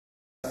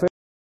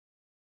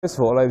First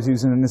of all, I was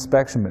using an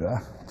inspection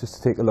mirror just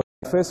to take a look.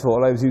 At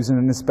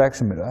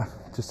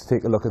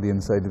the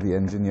inside of the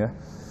engine here.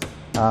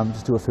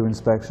 Just do a few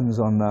inspections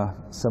on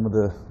some of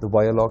the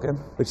wire locking,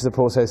 which is a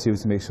process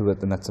used to make sure that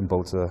the nuts and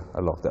bolts are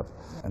locked up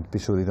and be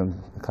sure they don't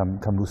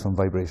come loose from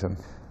vibration.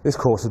 This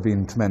course has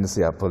been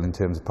tremendously helpful in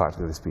terms of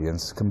practical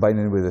experience.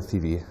 Combining it with the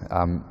theory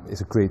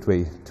is a great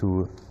way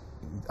to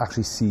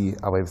actually see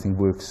how everything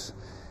works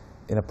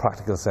in a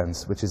practical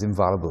sense, which is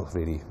invaluable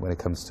really when it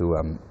comes to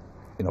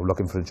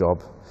looking for a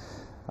job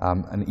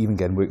and even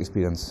getting work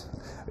experience.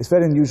 It's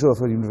very unusual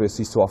for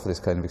universities to offer this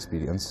kind of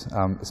experience,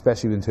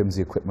 especially in terms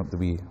of the equipment that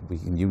we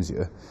can use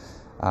here.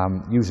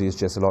 Usually it's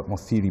just a lot more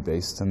theory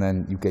based, and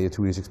then you get your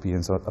 2 years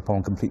experience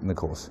upon completing the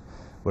course,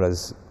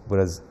 whereas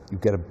you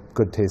get a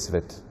good taste of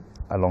it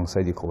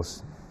alongside your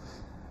course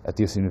at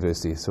the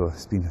University. So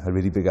it's been a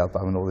really big help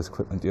having all this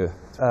equipment here.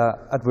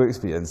 At work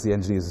experience, the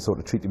engineers are sort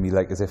of treating me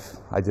like as if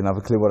I didn't have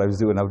a clue what I was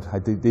doing.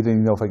 They didn't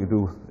even know if I could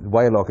do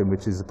wire locking,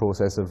 which is the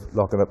process of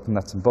locking up the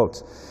nuts and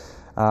bolts.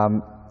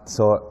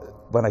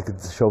 So when I could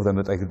show them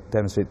that I could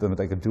demonstrate to them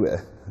that I could do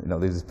it, they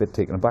were just a bit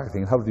taken aback,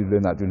 thinking, how did you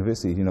learn that at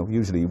university?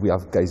 Usually we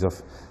have guys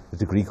off the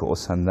degree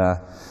course and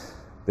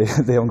they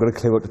haven't got a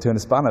clue how to turn a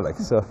spanner like.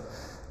 So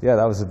yeah,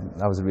 that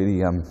was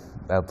really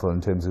helpful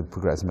in terms of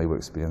progressing my work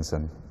experience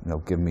and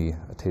giving me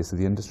a taste of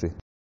the industry.